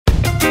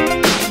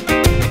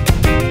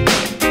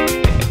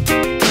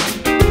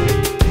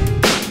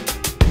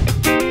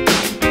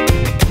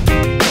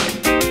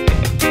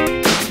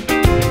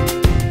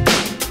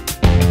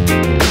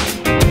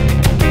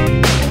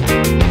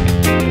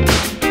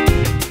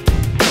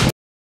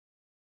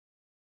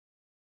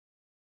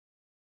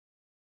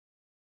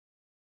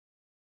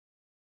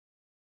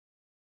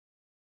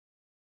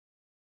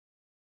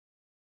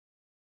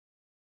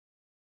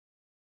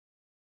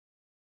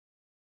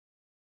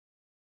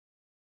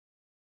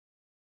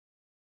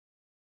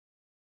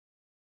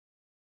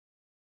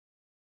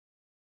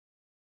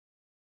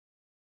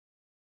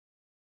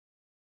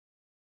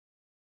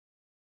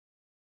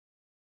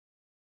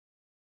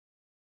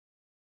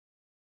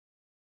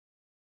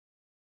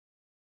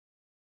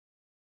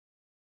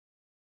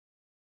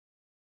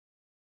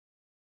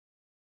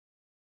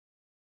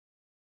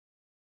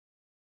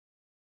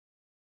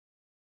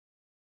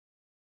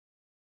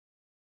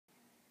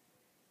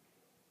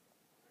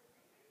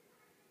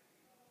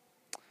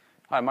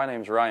Hi, my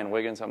name is Ryan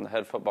Wiggins. I'm the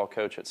head football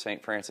coach at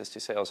St. Francis de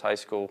Sales High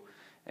School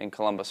in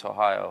Columbus,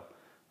 Ohio,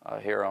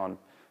 here on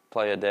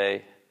Play a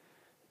Day,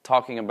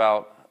 talking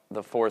about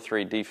the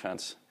 4-3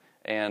 defense.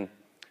 And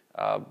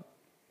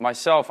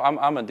myself,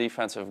 I'm a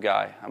defensive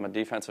guy. I'm a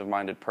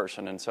defensive-minded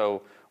person. And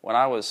so when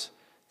I was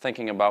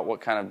thinking about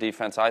what kind of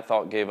defense I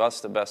thought gave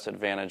us the best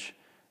advantage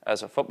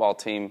as a football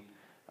team,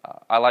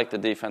 I like the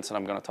defense that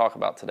I'm going to talk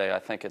about today. I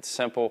think it's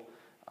simple.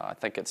 I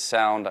think it's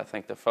sound. I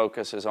think the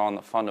focus is on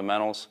the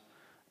fundamentals,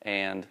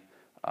 and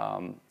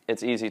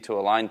it's easy to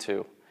align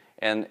to.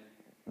 And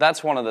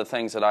that's one of the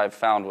things that I've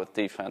found with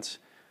defense.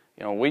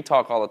 You know, we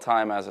talk all the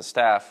time as a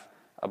staff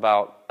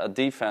about a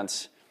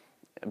defense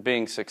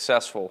being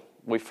successful.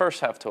 We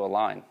first have to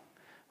align.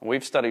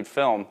 We've studied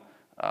film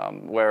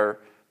where,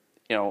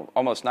 you know,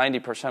 almost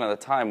 90% of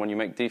the time when you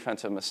make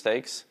defensive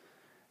mistakes,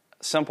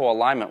 simple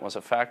alignment was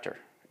a factor.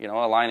 You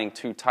know, aligning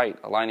too tight,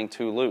 aligning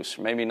too loose,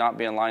 maybe not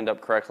being lined up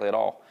correctly at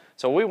all.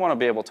 So we want to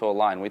be able to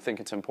align. We think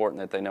it's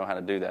important that they know how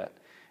to do that.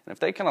 And if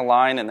they can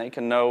align and they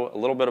can know a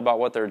little bit about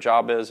what their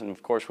job is, and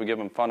of course we give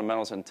them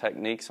fundamentals and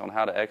techniques on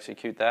how to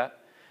execute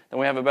that,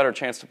 then we have a better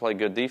chance to play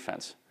good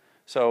defense.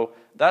 So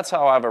that's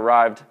how I've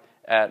arrived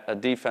at a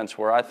defense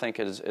where I think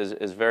it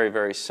is very,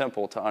 very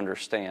simple to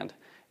understand.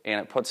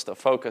 And it puts the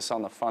focus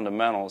on the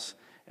fundamentals,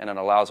 and it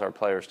allows our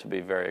players to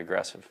be very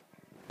aggressive.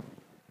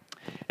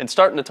 And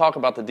starting to talk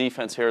about the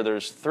defense here,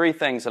 there's three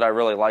things that I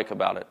really like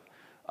about it.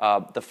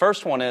 The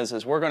first one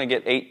is we're going to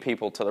get 8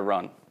 people to the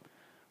run.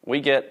 We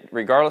get,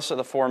 regardless of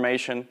the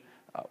formation,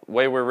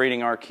 way we're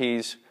reading our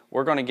keys,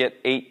 we're going to get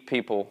 8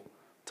 people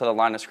to the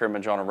line of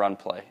scrimmage on a run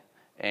play.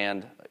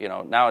 And you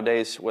know,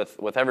 nowadays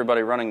with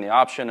everybody running the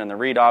option and the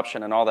read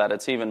option and all that,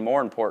 it's even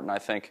more important, I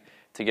think,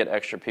 to get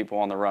extra people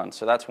on the run.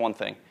 So that's one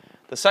thing.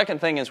 The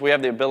second thing is we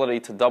have the ability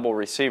to double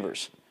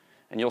receivers.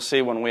 And you'll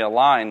see when we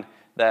align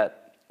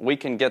that we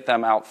can get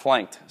them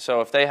outflanked.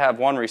 So if they have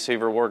 1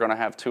 receiver, we're going to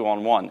have 2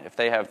 on 1. If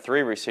they have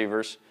 3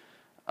 receivers,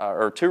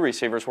 or 2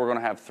 receivers, we're going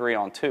to have 3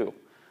 on 2.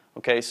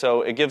 Okay,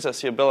 so it gives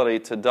us the ability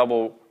to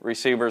double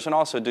receivers and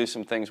also do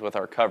some things with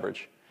our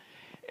coverage.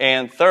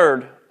 And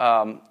third,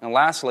 and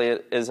lastly,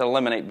 is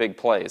eliminate big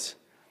plays.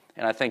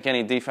 And I think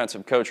any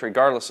defensive coach,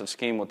 regardless of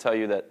scheme, will tell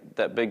you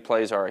that big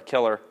plays are a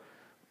killer.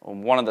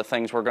 One of the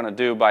things we're going to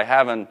do by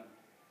having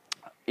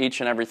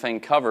each and everything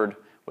covered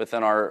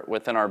within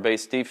our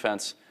base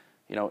defense,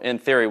 you know, in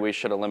theory, we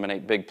should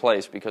eliminate big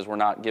plays because we're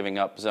not giving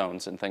up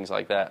zones and things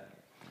like that.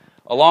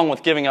 Along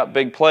with giving up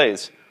big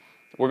plays,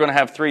 we're going to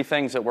have 3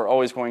 things that we're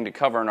always going to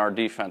cover in our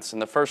defense.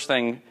 And the first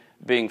thing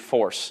being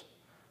force.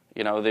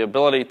 You know, the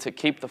ability to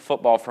keep the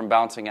football from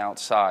bouncing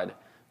outside.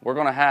 We're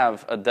going to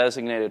have a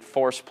designated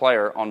force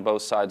player on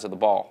both sides of the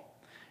ball.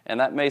 And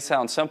that may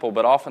sound simple,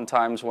 but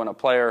oftentimes when a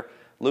player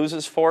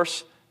loses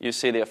force, you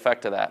see the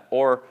effect of that.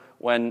 Or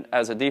when,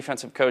 as a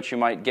defensive coach, you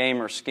might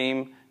game or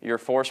scheme your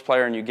force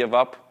player and you give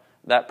up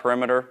that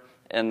perimeter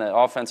and the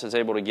offense is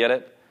able to get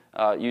it,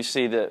 you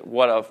see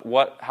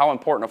how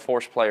important a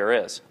force player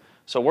is.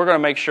 So we're going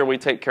to make sure we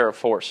take care of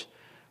force.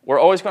 We're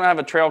always going to have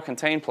a trail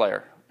contain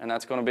player, and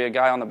that's going to be a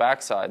guy on the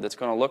backside that's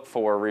going to look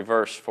for a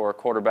reverse for a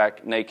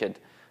quarterback naked,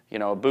 you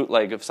know, a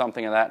bootleg of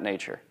something of that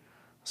nature.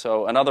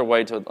 So another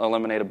way to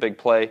eliminate a big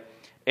play,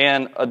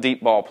 and a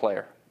deep ball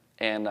player.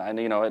 And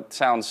you know, it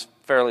sounds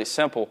fairly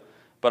simple,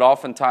 but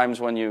oftentimes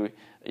when you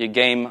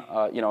game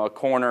you know, a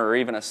corner or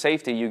even a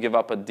safety, you give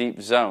up a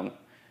deep zone.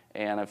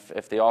 And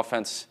if the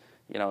offense,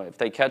 you know, if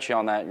they catch you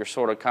on that, you're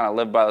sort of kind of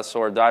live by the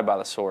sword, die by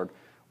the sword.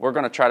 We're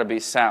going to try to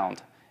be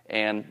sound,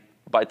 and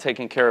by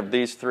taking care of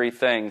these 3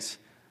 things,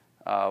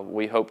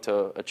 we hope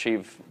to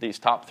achieve these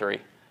top 3.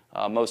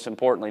 Most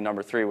importantly,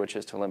 number 3, which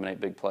is to eliminate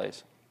big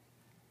plays.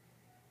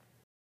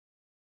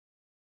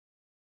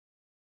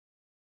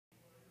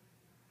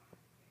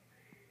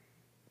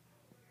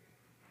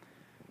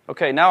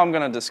 Okay, now I'm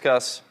going to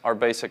discuss our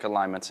basic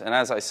alignments, and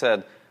as I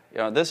said, you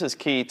know, this is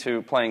key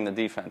to playing the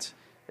defense,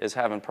 is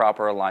having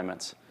proper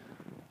alignments.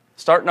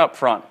 Starting up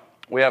front,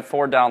 we have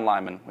 4 down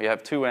linemen. We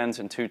have 2 ends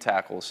and 2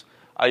 tackles.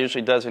 I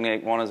usually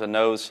designate one as a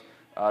nose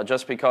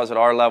just because at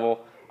our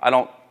level,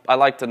 I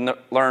like to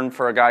learn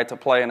for a guy to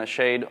play in a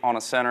shade on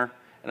a center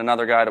and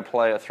another guy to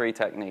play a 3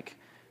 technique.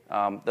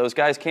 Those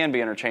guys can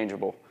be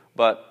interchangeable,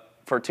 but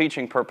for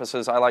teaching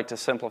purposes, I like to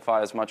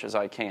simplify as much as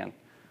I can.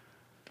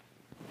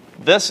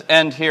 This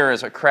end here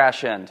is a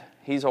crash end.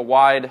 He's a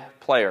wide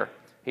player.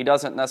 He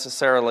doesn't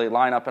necessarily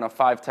line up in a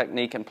 5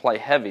 technique and play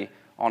heavy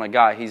on a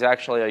guy. He's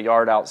actually a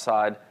yard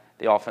outside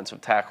the offensive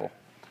tackle.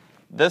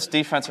 This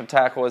defensive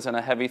tackle is in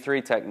a heavy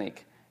 3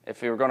 technique.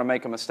 If you were going to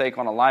make a mistake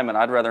on alignment,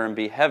 I'd rather him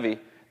be heavy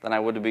than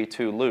I would be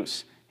too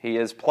loose. He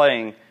is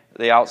playing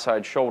the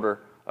outside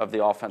shoulder of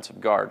the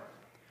offensive guard.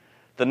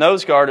 The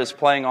nose guard is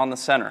playing on the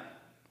center,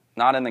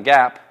 not in the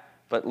gap,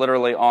 but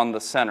literally on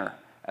the center,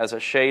 as a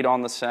shade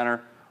on the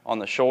center, on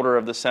the shoulder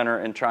of the center,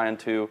 and trying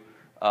to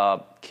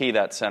key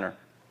that center.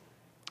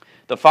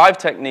 The 5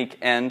 technique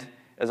end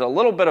is a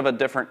little bit of a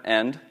different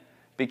end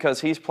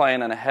because he's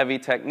playing in a heavy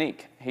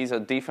technique. He's a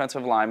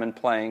defensive lineman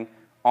playing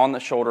on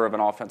the shoulder of an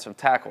offensive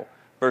tackle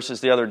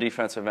versus the other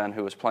defensive end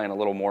who is playing a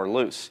little more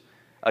loose.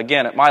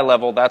 Again, at my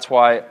level, that's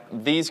why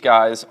these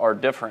guys are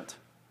different.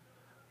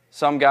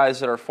 Some guys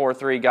that are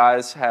 4-3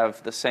 guys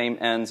have the same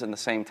ends and the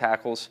same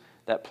tackles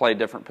that play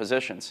different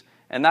positions.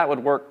 And that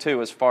would work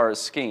too as far as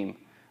scheme.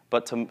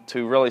 But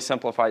to really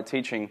simplify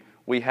teaching,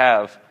 we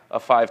have a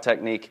 5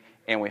 technique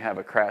and we have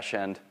a crash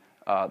end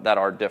that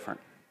are different.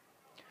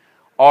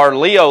 Our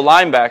Leo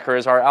linebacker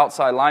is our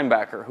outside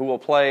linebacker who will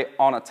play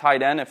on a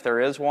tight end if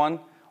there is one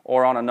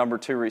or on a number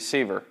 2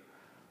 receiver.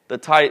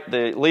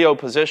 The Leo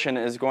position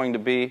is going to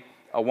be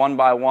a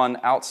 1-by-1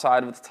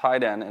 outside of the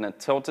tight end in a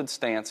tilted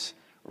stance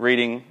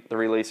reading the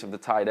release of the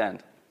tight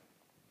end.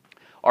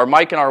 Our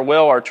Mike and our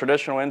Will are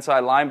traditional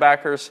inside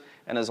linebackers,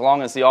 and as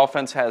long as the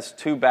offense has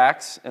 2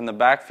 backs in the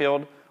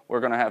backfield, we're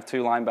going to have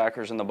 2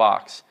 linebackers in the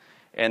box.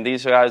 And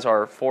these guys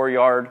are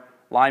 4-yard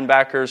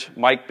linebackers,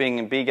 Mike being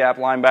a B-gap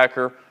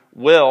linebacker,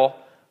 Will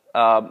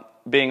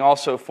being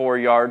also 4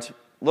 yards. A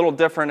little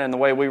different in the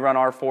way we run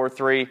our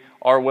 4-3.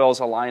 Our Will's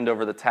aligned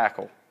over the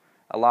tackle.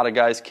 A lot of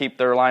guys keep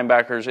their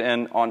linebackers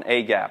in on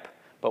A-gap,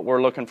 but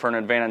we're looking for an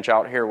advantage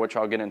out here, which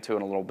I'll get into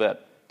in a little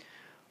bit.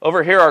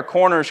 Over here, our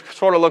corners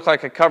sort of look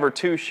like a cover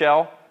 2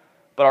 shell,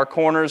 but our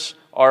corners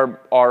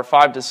are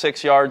 5 to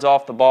 6 yards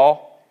off the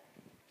ball.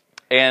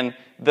 And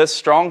this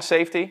strong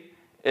safety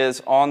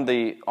is on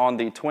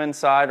the twin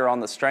side or on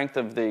the strength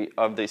of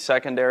the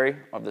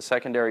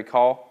secondary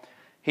call.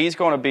 He's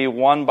going to be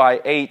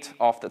 1-by-8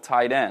 off the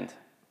tight end.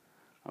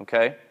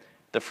 Okay?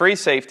 The free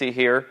safety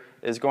here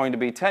is going to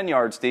be 10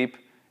 yards deep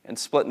and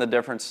splitting the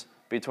difference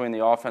between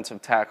the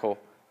offensive tackle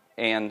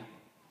and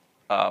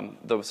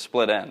the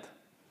split end.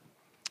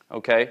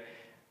 Okay?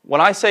 When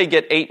I say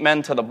get 8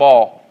 men to the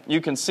ball, you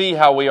can see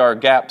how we are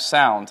gap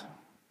sound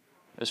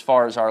as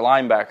far as our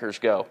linebackers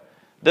go.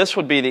 This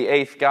would be the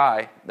 8th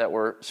guy that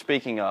we're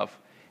speaking of.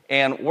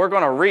 And we're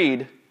going to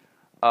read,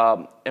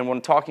 and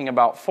when talking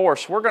about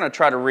force, we're going to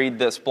try to read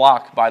this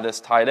block by this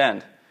tight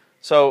end.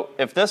 So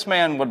if this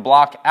man would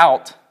block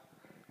out,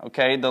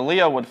 okay, the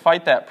Leo would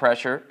fight that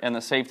pressure, and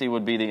the safety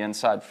would be the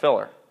inside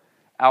filler,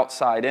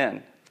 outside in.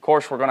 Of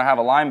course, we're going to have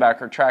a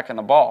linebacker tracking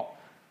the ball,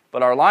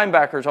 but our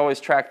linebackers always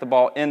track the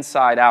ball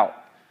inside out.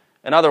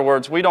 In other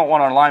words, we don't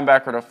want our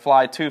linebacker to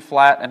fly too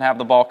flat and have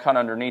the ball cut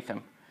underneath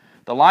him.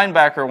 The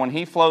linebacker, when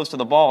he flows to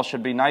the ball,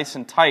 should be nice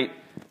and tight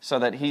so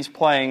that he's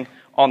playing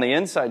on the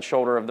inside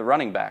shoulder of the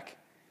running back,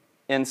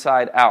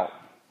 inside out.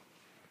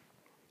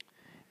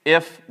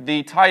 If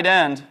the tight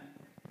end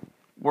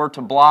were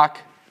to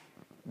block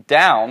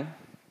down,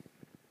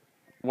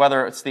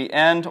 whether it's the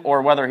end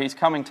or whether he's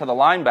coming to the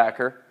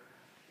linebacker,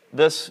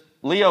 this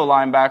Leo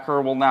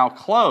linebacker will now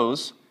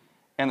close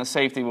and the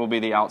safety will be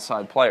the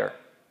outside player.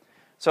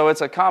 So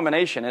it's a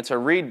combination. It's a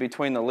read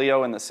between the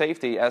Leo and the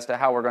safety as to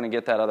how we're going to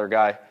get that other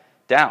guy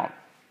down.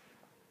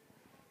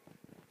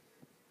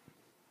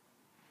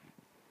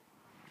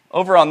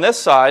 Over on this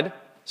side,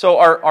 so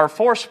our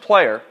force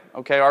player,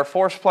 okay, our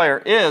force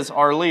player is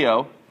our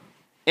Leo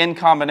in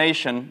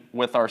combination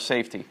with our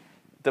safety,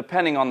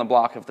 depending on the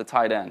block of the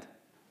tight end.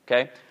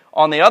 Okay?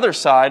 On the other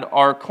side,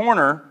 our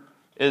corner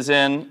is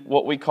in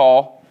what we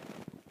call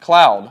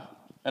cloud.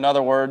 In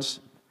other words,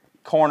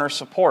 corner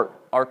support.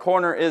 Our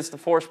corner is the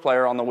force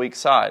player on the weak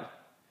side.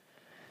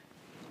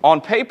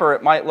 On paper,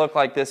 it might look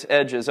like this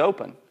edge is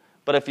open.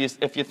 But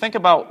if you think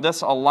about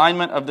this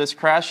alignment of this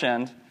crash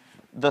end,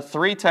 the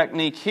 3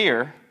 technique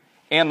here,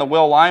 and the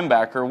Will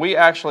linebacker, we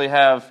actually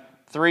have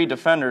 3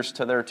 defenders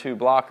to their 2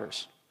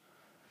 blockers.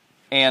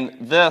 And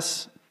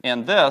this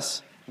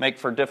make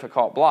for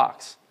difficult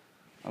blocks.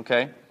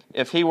 Okay?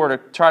 If he were to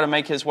try to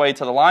make his way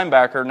to the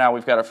linebacker, now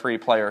we've got a free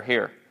player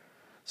here.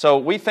 So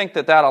we think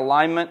that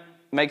alignment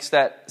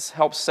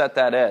helps set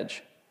that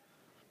edge.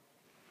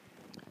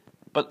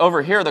 But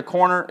over here, the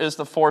corner is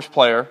the force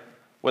player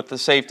with the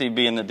safety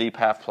being the deep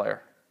half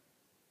player.